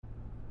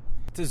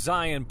Path to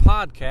Zion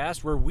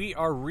podcast, where we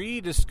are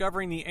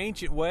rediscovering the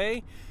ancient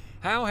way.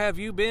 How have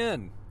you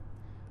been?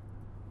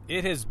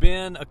 It has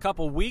been a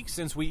couple weeks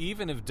since we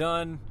even have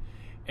done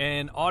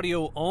an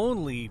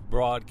audio-only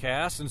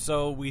broadcast, and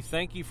so we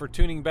thank you for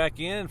tuning back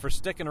in and for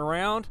sticking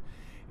around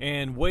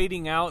and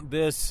waiting out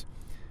this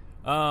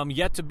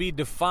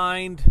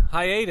yet-to-be-defined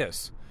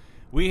hiatus.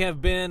 We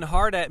have been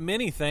hard at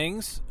many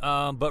things,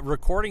 but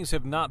recordings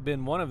have not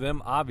been one of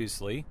them,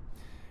 obviously.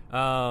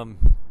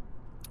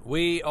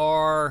 We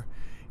are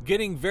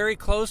getting very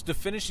close to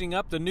finishing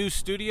up the new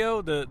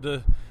studio.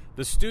 The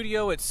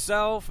studio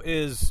itself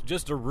is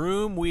just a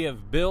room we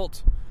have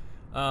built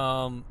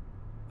at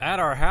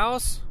our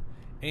house,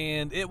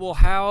 and it will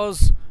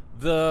house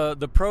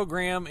the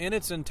program in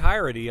its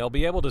entirety. I'll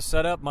be able to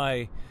set up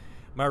my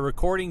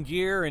recording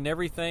gear and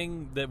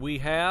everything that we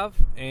have,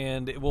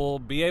 and it will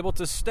be able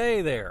to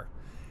stay there.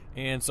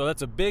 And so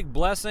that's a big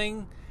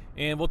blessing,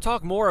 and we'll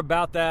talk more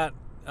about that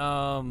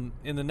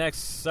in the next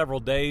several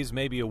days,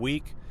 maybe a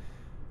week.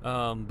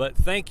 But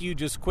thank you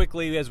just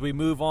quickly as we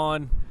move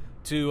on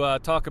to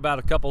talk about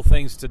a couple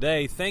things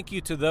today. Thank you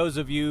to those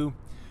of you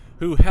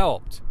who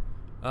helped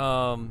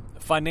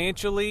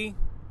financially,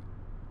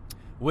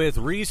 with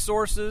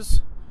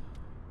resources,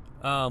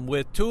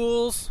 with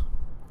tools.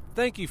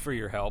 Thank you for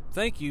your help.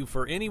 Thank you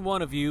for any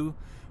one of you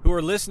who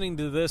are listening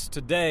to this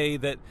today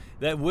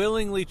that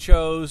willingly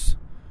chose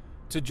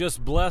to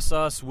just bless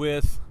us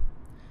with.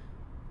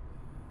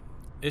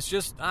 It's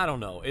just, I don't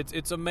know.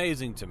 It's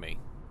amazing to me.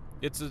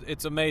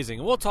 It's amazing.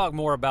 And we'll talk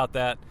more about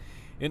that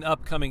in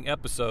upcoming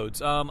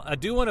episodes. I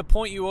do want to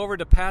point you over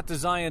to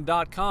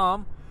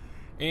pathtozion.com.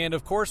 And,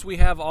 of course, we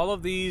have all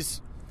of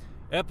these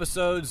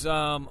episodes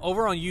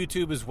over on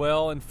YouTube as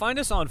well. And find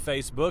us on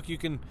Facebook. You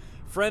can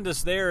friend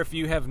us there if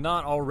you have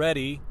not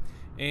already.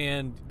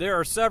 And there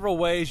are several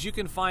ways. You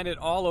can find it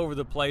all over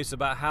the place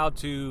about how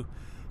to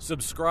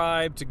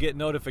subscribe to get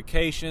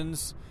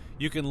notifications.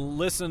 You can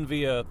listen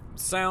via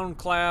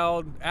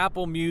SoundCloud,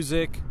 Apple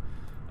Music.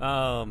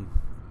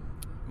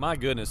 My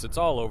goodness, it's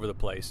all over the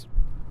place.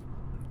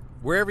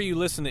 Wherever you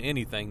listen to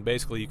anything,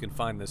 basically, you can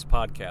find this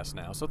podcast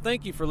now. So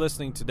thank you for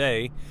listening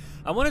today.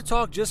 I want to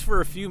talk just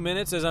for a few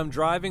minutes as I'm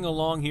driving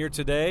along here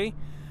today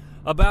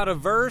about a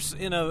verse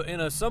in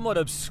a somewhat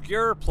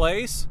obscure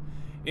place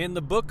in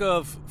the book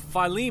of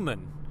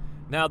Philemon.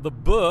 Now, the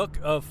book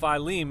of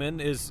Philemon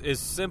is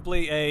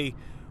simply a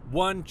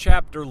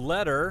one-chapter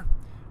letter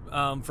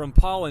from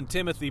Paul and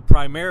Timothy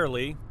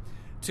primarily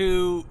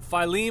to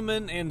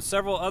Philemon and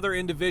several other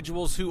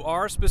individuals who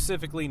are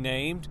specifically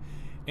named,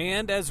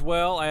 and as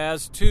well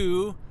as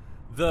to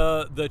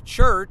the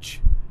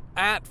church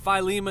at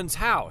Philemon's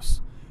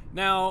house.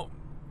 Now,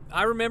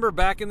 I remember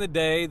back in the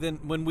day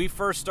when we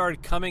first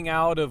started coming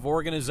out of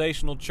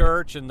organizational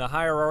church and the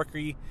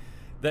hierarchy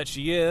that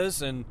she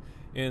is, and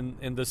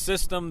in the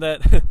system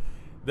that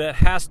that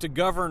has to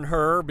govern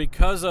her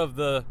because of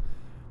the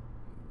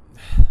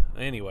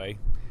anyway.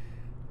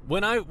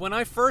 When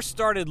I first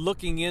started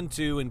looking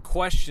into and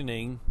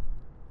questioning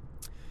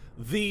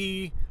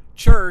the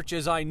church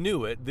as I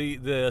knew it,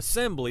 the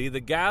assembly, the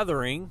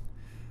gathering,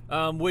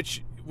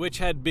 which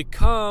had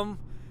become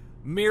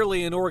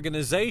merely an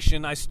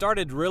organization, I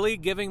started really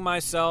giving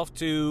myself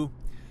to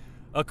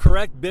a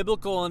correct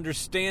biblical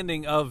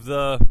understanding of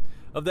the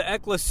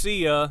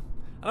ecclesia.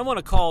 I don't want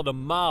to call it a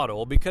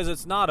model because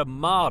it's not a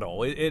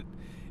model. It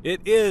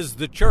is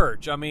the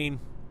church. I mean,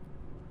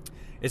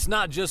 it's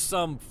not just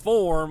some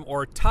form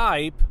or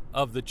type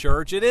of the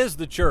church. It is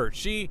the church.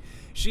 She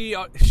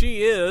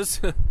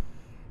is,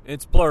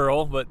 it's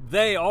plural, but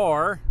they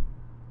are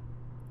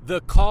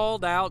the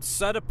called out,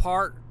 set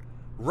apart,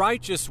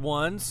 righteous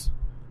ones,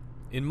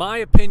 in my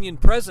opinion,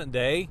 present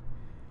day,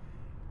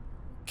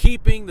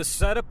 keeping the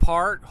set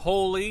apart,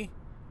 holy,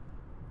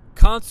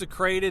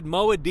 consecrated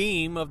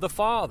Moedim of the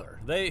Father.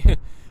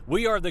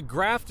 We are the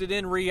grafted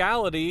in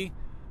reality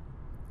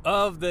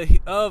of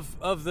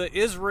the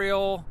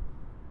Israel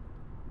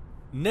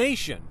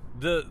nation,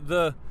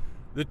 the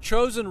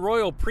chosen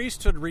royal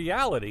priesthood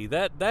reality.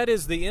 That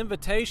is the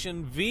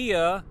invitation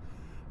via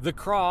the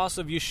cross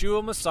of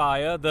Yeshua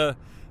Messiah, the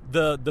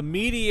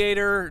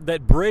mediator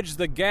that bridged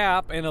the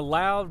gap and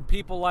allowed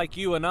people like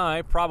you and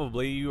I,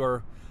 you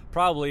are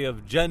probably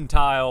of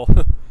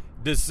Gentile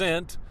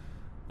descent,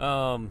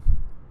 those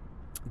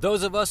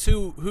of us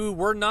who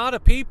were not a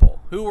people,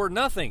 who were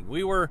nothing.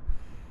 We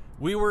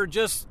were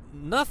just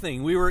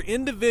nothing. We were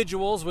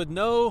individuals with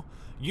no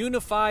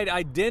unified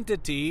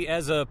identity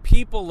as a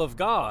people of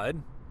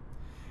God,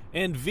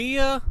 and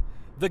via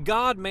the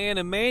God-man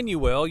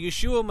Emmanuel,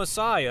 Yeshua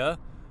Messiah,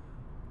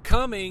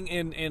 coming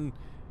and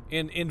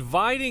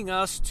inviting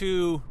us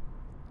to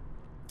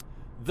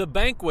the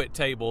banquet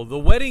table, the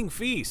wedding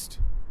feast,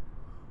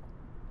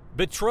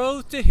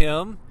 betrothed to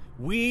him,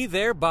 we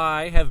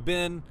thereby have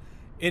been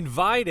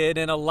invited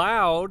and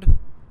allowed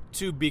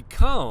to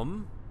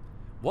become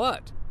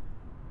what?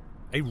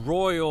 A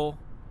royal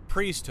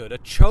priesthood, a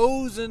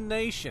chosen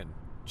nation,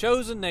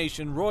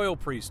 royal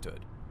priesthood,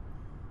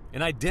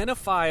 an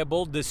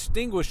identifiable,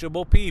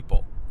 distinguishable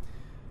people.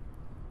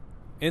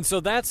 And so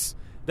that's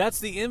That's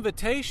the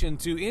invitation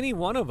to any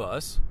one of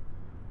us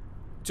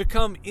to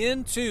come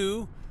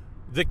into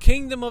the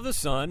kingdom of the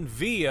Son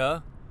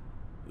via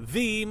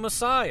the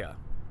Messiah.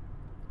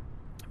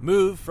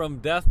 Move from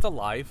death to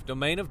life,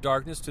 domain of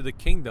darkness to the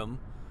kingdom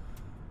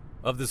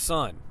of the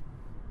Son.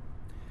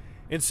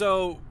 And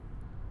so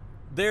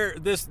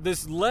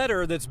this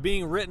letter that's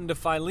being written to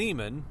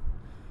Philemon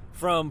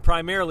from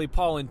primarily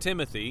Paul and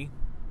Timothy,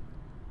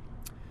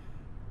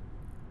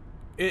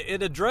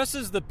 it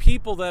addresses the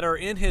people that are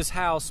in his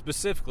house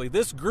specifically,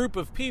 this group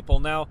of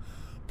people. Now,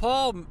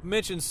 Paul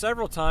mentions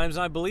several times,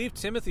 and I believe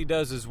Timothy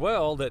does as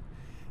well, that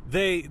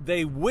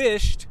they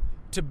wished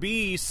to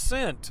be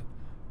sent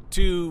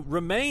to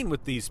remain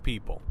with these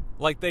people.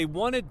 Like they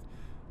wanted,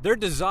 their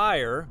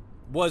desire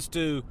was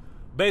to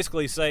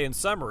basically say, in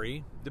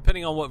summary,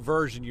 depending on what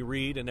version you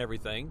read and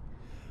everything,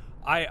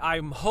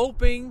 I'm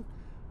hoping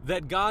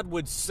that God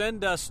would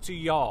send us to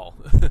y'all.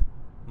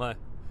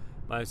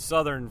 my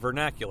southern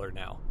vernacular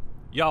now.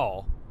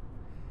 Y'all.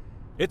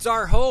 It's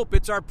our hope,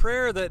 it's our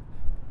prayer that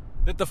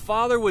the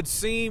Father would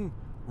seem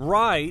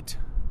right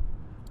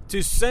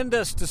to send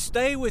us to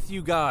stay with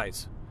you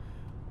guys.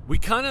 We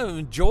kind of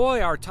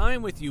enjoy our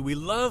time with you. We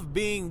love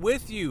being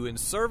with you and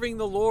serving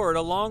the Lord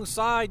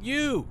alongside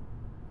you.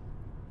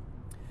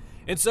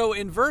 And so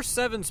in verse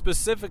 7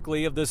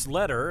 specifically of this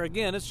letter,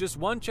 again, it's just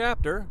one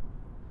chapter,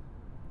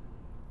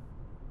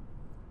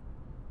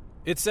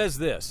 it says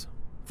this: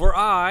 For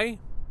I,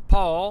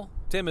 Paul,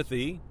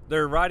 Timothy,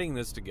 they're writing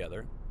this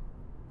together,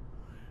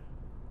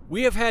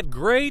 we have had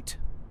great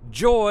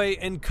joy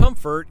and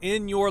comfort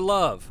in your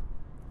love,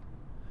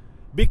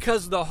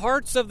 because the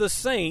hearts of the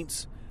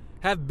saints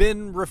have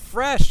been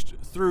refreshed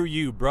through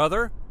you,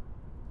 brother.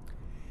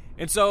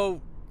 And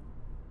so,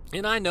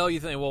 and I know you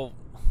think, well,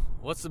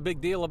 what's the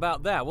big deal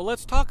about that? Well,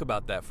 let's talk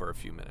about that for a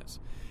few minutes.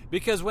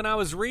 Because when I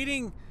was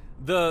reading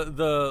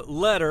the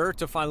letter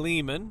to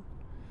Philemon,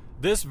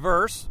 this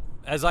verse,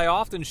 as I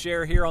often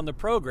share here on the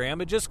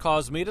program, it just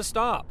caused me to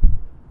stop.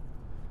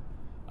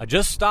 I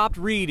just stopped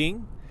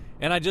reading,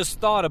 and I just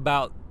thought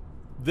about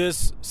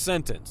this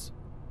sentence,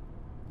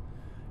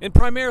 and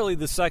primarily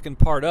the second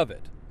part of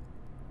it.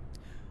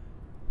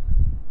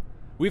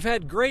 We've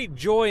had great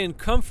joy and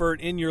comfort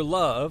in your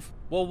love.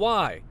 Well,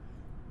 why?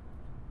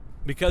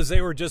 Because they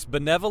were just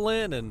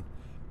benevolent and,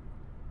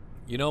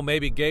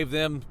 maybe gave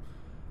them,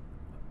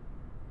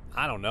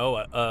 I don't know,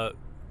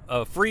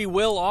 a free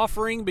will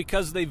offering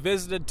because they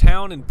visited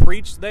town and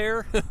preached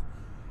there?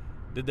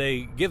 Did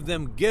they give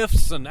them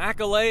gifts and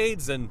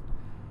accolades and,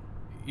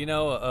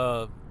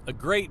 a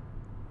great...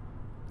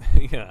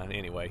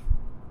 anyway.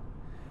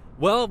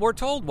 Well, we're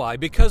told why.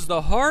 Because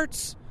the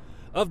hearts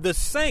of the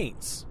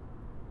saints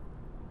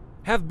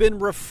have been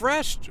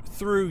refreshed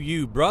through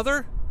you,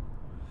 brother.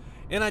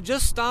 And I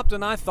just stopped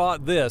and I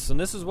thought this, and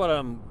this is what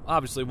I'm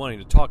obviously wanting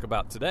to talk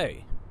about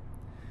today,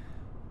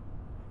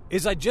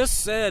 is I just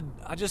said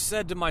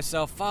to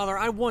myself, Father,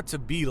 I want to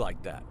be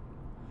like that.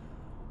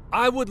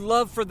 I would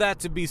love for that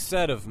to be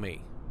said of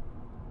me.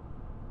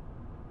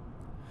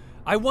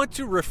 I want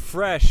to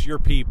refresh your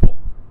people.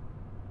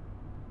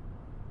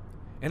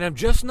 And I'm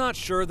just not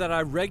sure that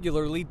I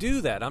regularly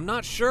do that. I'm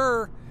not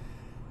sure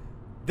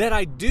that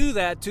I do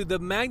that to the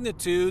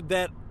magnitude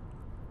that,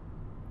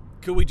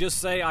 could we just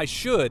say I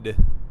should?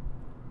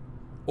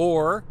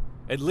 Or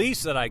at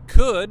least that I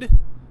could,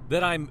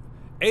 that I'm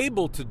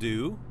able to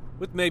do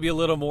with maybe a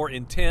little more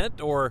intent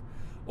or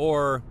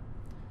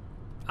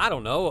I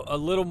don't know, a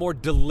little more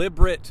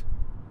deliberate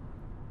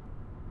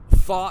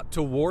thought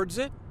towards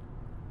it.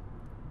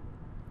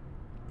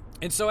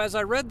 And so as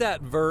I read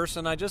that verse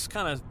and I just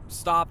kind of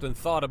stopped and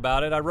thought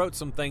about it, I wrote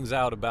some things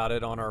out about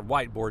it on our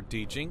whiteboard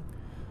teaching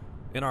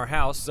in our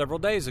house several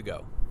days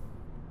ago.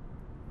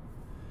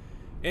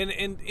 And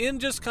in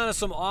just kind of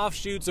some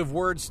offshoots of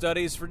word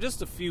studies for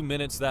just a few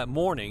minutes that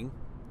morning,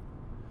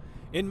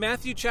 in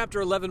Matthew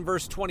chapter 11,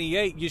 verse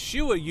 28,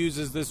 Yeshua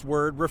uses this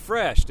word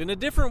refreshed in a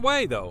different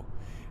way, though.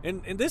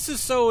 And this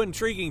is so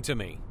intriguing to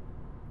me.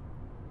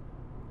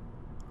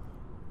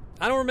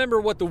 I don't remember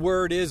what the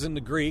word is in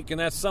the Greek, and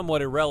that's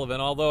somewhat irrelevant,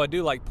 although I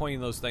do like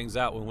pointing those things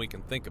out when we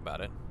can think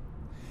about it.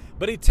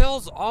 But he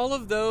tells all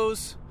of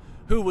those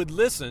who would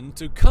listen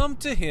to come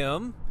to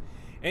him,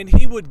 and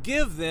he would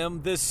give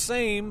them this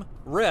same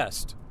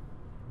rest,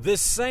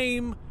 this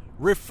same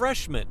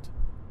refreshment.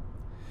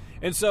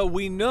 And so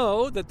we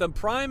know that the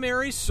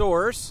primary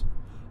source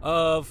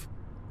of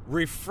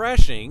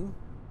refreshing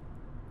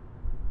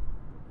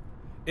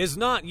is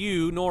not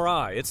you nor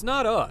I. It's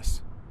not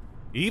us.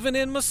 Even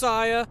in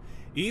Messiah,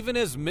 even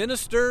as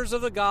ministers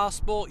of the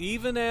gospel,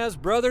 even as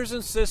brothers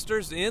and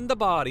sisters in the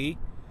body,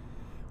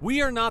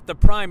 we are not the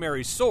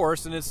primary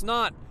source. And it's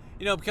not,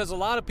 because a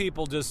lot of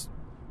people just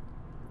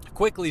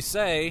quickly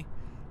say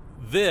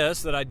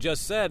this that I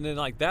just said, and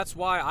then that's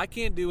why I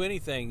can't do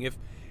anything.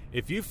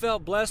 If you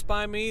felt blessed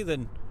by me,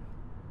 then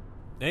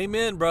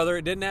amen, brother.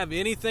 It didn't have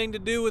anything to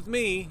do with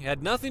me. It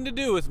had nothing to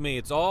do with me.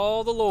 It's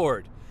all the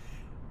Lord.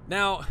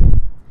 Now,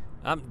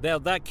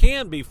 that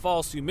can be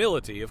false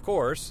humility, of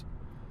course,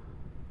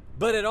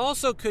 but it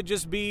also could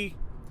just be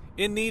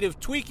in need of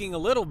tweaking a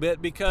little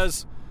bit,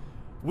 because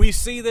we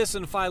see this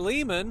in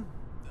Philemon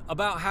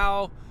about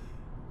how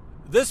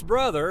this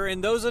brother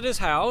and those at his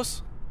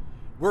house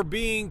were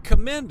being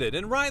commended,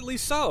 and rightly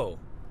so.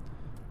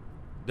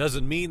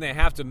 Doesn't mean they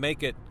have to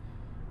make it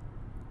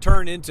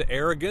turn into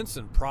arrogance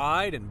and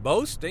pride and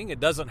boasting. It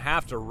doesn't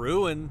have to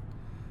ruin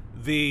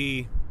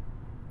the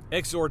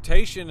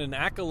exhortation and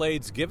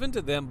accolades given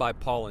to them by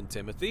Paul and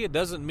Timothy. It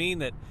doesn't mean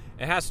that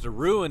it has to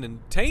ruin and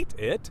taint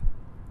it.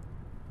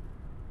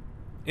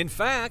 In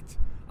fact,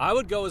 I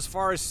would go as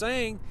far as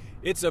saying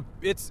it's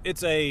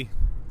an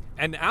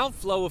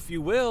outflow, if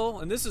you will,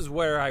 and this is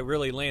where I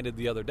really landed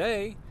the other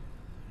day.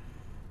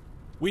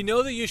 We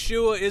know that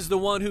Yeshua is the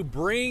one who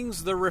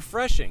brings the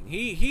refreshing.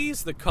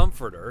 He's the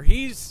comforter.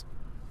 He's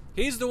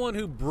the one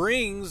who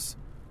brings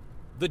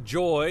the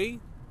joy,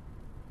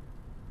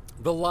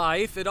 the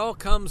life. It all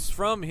comes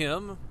from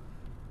him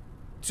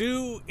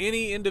to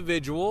any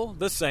individual,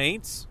 the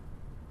saints.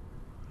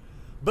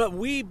 But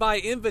we, by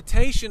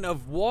invitation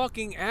of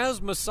walking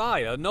as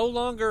Messiah, no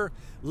longer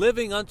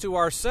living unto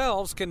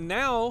ourselves, can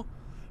now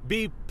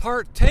be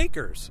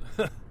partakers.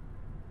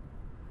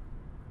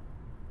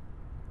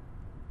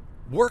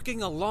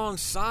 Working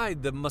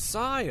alongside the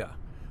Messiah.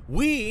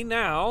 We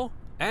now,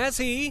 as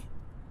he,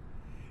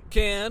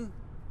 can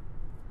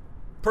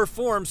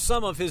perform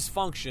some of his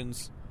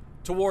functions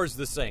towards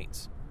the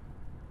saints.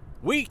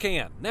 We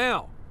can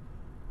now.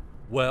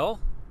 Well,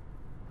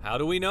 how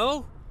do we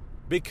know?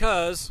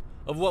 Because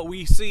of what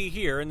we see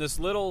here in this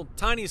little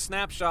tiny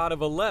snapshot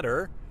of a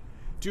letter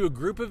to a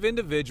group of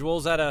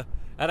individuals at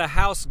a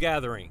house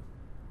gathering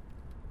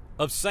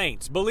of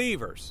saints,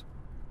 believers,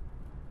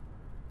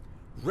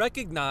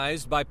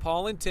 recognized by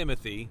Paul and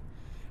Timothy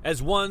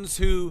as ones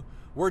who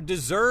were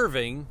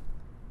deserving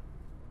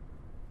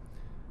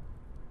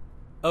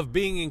of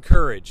being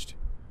encouraged,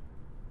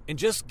 and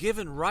just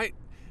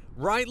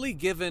rightly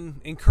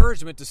given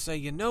encouragement to say,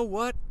 you know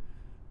what?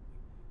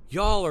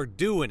 Y'all are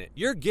doing it.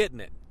 You're getting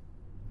it.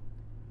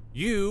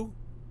 You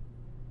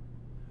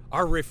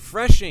are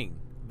refreshing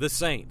the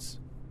saints,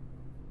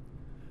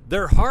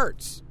 their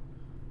hearts.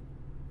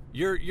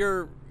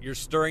 You're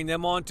stirring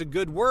them on to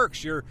good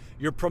works. You're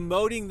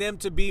promoting them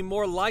to be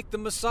more like the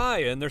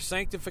Messiah in their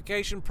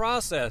sanctification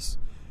process.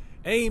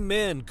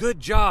 Amen. Good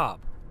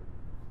job.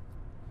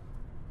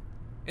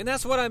 And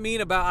that's what I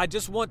mean about I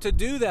just want to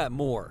do that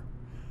more.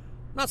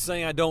 I'm not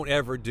saying I don't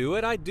ever do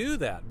it. I do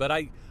that. But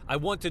I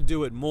want to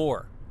do it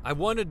more. I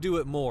want to do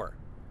it more.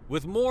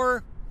 With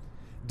more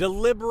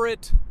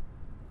deliberate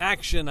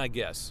action, I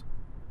guess.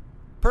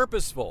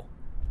 Purposeful.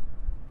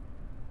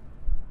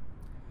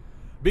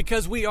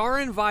 Because we are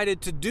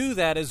invited to do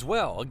that as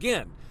well.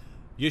 Again,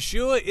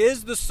 Yeshua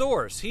is the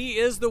source. He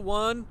is the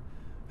one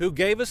who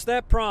gave us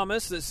that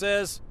promise that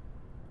says,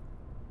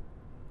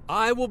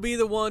 I will be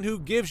the one who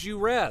gives you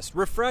rest,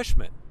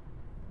 refreshment.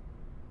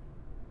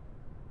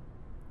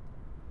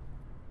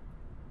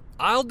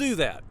 I'll do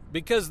that.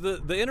 Because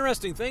the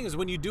interesting thing is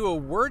when you do a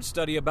word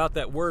study about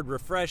that word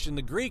refresh in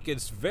the Greek,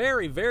 it's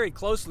very, very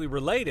closely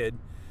related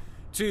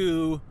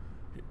to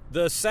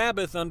the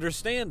Sabbath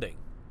understanding.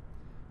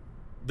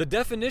 The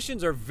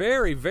definitions are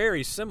very,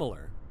 very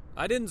similar.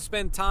 I didn't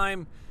spend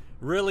time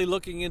really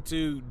looking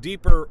into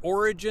deeper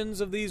origins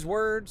of these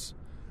words,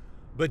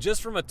 but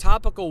just from a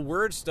topical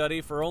word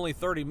study for only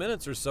 30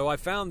 minutes or so, I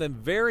found them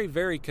very,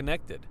 very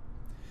connected.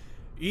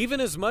 Even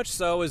as much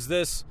so as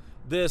this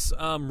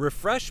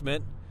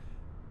refreshment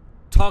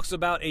talks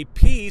about a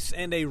peace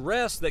and a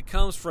rest that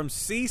comes from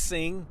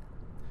ceasing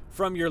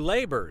from your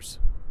labors.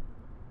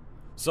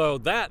 So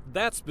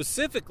that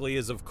specifically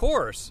is, of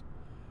course,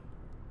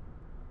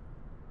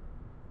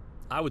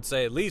 I would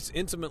say at least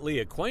intimately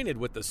acquainted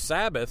with the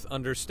Sabbath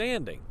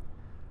understanding.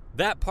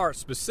 That part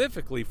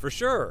specifically, for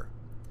sure.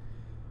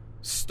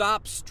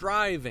 Stop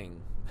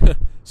striving.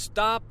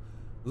 Stop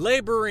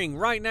laboring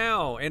right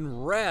now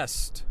and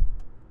rest.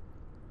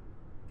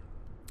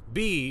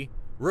 Be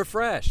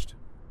refreshed.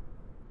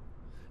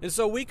 And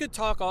so we could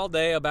talk all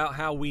day about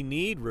how we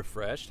need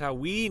refreshed, how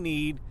we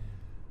need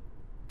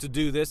to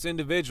do this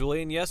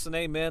individually. And yes and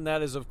amen,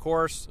 that is, of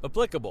course,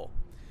 applicable.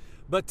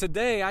 But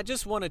today, I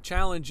just want to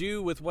challenge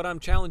you with what I'm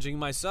challenging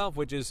myself,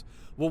 which is,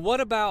 well, what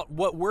about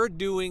what we're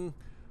doing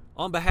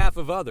on behalf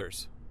of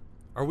others?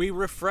 Are we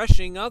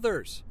refreshing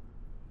others?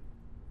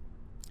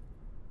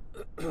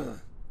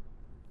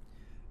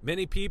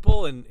 Many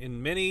people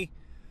in many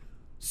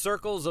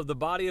circles of the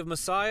body of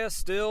Messiah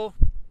still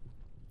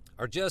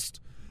are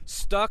just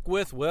stuck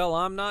with, well,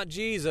 I'm not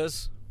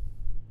Jesus.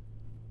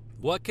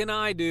 What can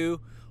I do?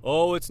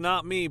 Oh, it's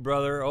not me,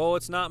 brother. Oh,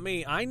 it's not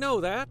me. I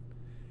know that.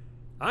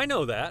 I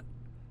know that.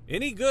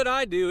 Any good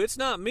I do, it's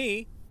not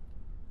me.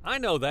 I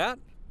know that.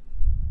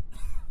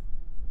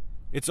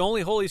 It's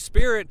only Holy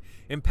Spirit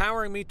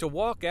empowering me to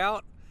walk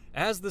out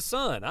as the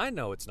Son. I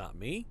know it's not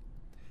me.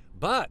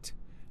 But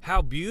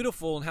how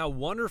beautiful and how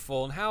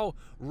wonderful and how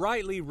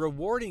rightly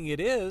rewarding it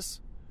is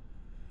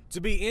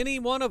to be any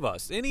one of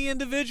us, any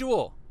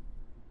individual,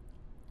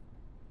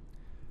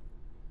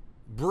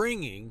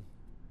 bringing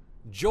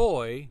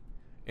joy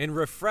and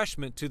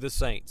refreshment to the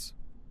saints.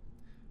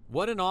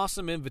 What an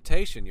awesome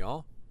invitation,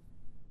 y'all.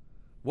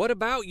 What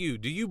about you?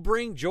 Do you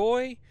bring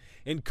joy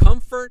and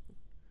comfort,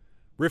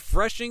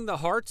 refreshing the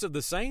hearts of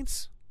the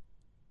saints?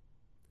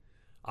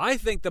 I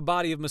think the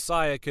body of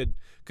Messiah could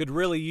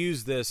really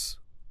use this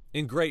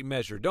in great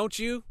measure. Don't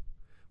you?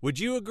 Would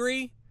you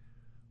agree?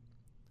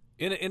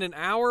 In an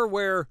hour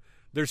where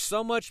there's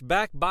so much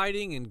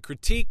backbiting and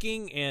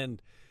critiquing and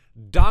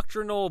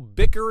doctrinal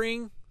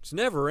bickering, it's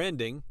never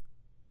ending.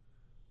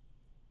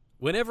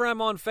 Whenever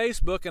I'm on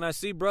Facebook and I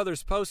see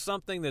brothers post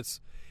something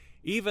that's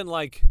even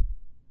like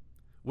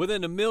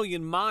within a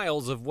million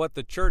miles of what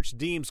the church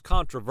deems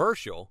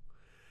controversial,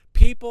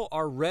 people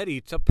are ready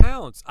to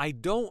pounce. I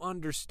don't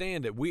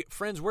understand it.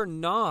 Friends, we're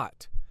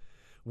not.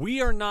 We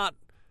are not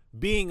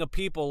being a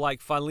people like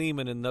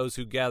Philemon and those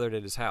who gathered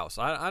at his house.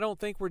 I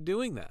don't think we're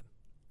doing that.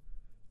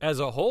 As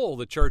a whole,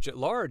 the church at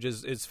large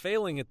is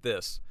failing at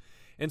this.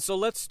 And so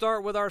let's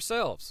start with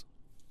ourselves.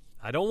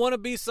 I don't want to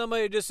be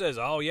somebody who just says,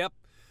 oh, yep,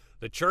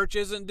 the church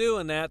isn't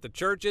doing that. The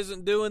church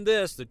isn't doing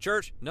this. The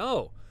church,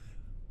 no.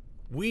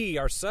 We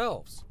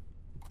ourselves,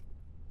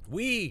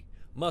 we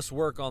must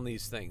work on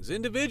these things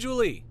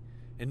individually.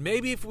 And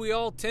maybe if we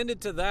all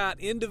tended to that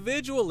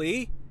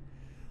individually,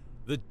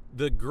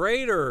 the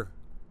greater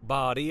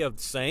body of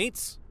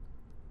saints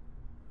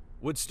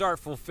would start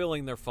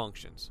fulfilling their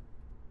functions.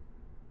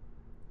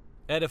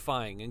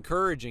 Edifying,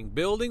 encouraging,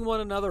 building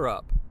one another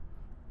up.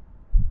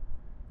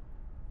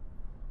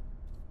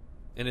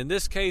 And in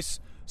this case,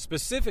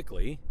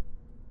 specifically,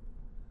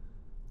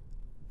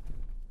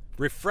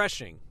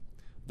 refreshing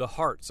the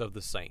hearts of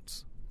the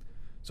saints.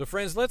 So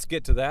friends, let's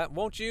get to that,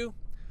 won't you?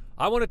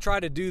 I want to try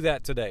to do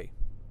that today.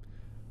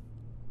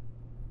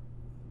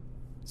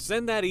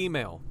 Send that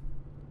email.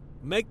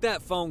 Make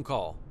that phone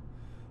call.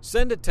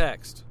 Send a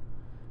text.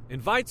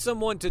 Invite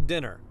someone to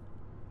dinner.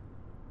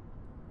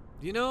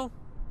 You know,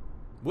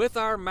 with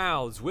our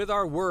mouths, with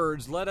our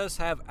words, let us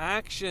have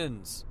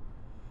actions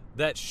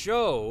that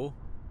show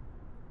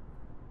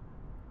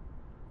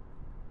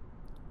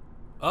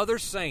other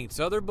saints,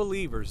 other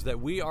believers, that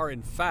we are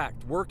in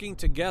fact working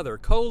together,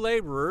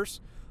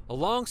 co-laborers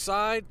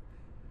alongside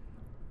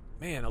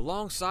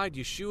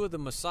Yeshua the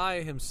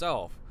Messiah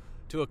himself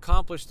to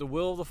accomplish the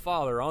will of the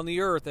Father on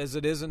the earth as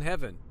it is in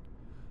heaven.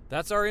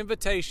 That's our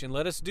invitation.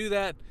 Let us do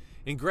that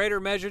in greater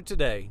measure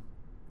today.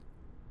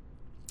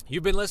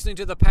 You've been listening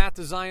to the Path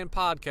to Zion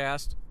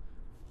podcast.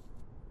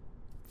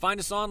 Find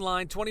us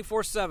online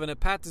 24/7 at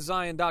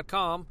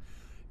pathtozion.com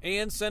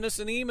and send us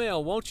an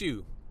email, won't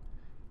you?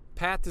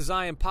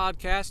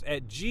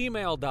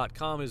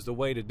 pathtoZionPodcast@gmail.com is the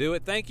way to do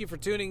it. Thank you for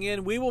tuning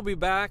in. We will be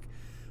back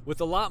with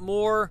a lot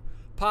more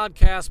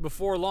podcasts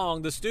before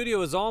long. The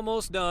studio is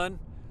almost done.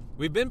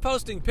 We've been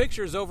posting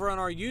pictures over on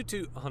our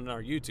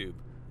YouTube.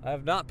 I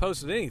have not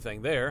posted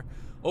anything there.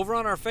 Over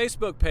on our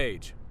Facebook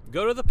page.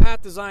 Go to the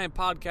Path to Zion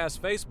podcast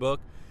Facebook,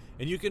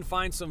 and you can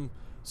find some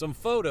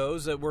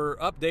photos that we're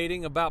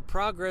updating about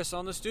progress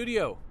on the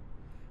studio.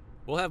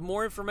 We'll have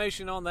more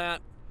information on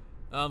that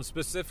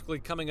specifically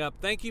coming up.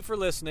 Thank you for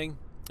listening.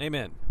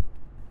 Amen.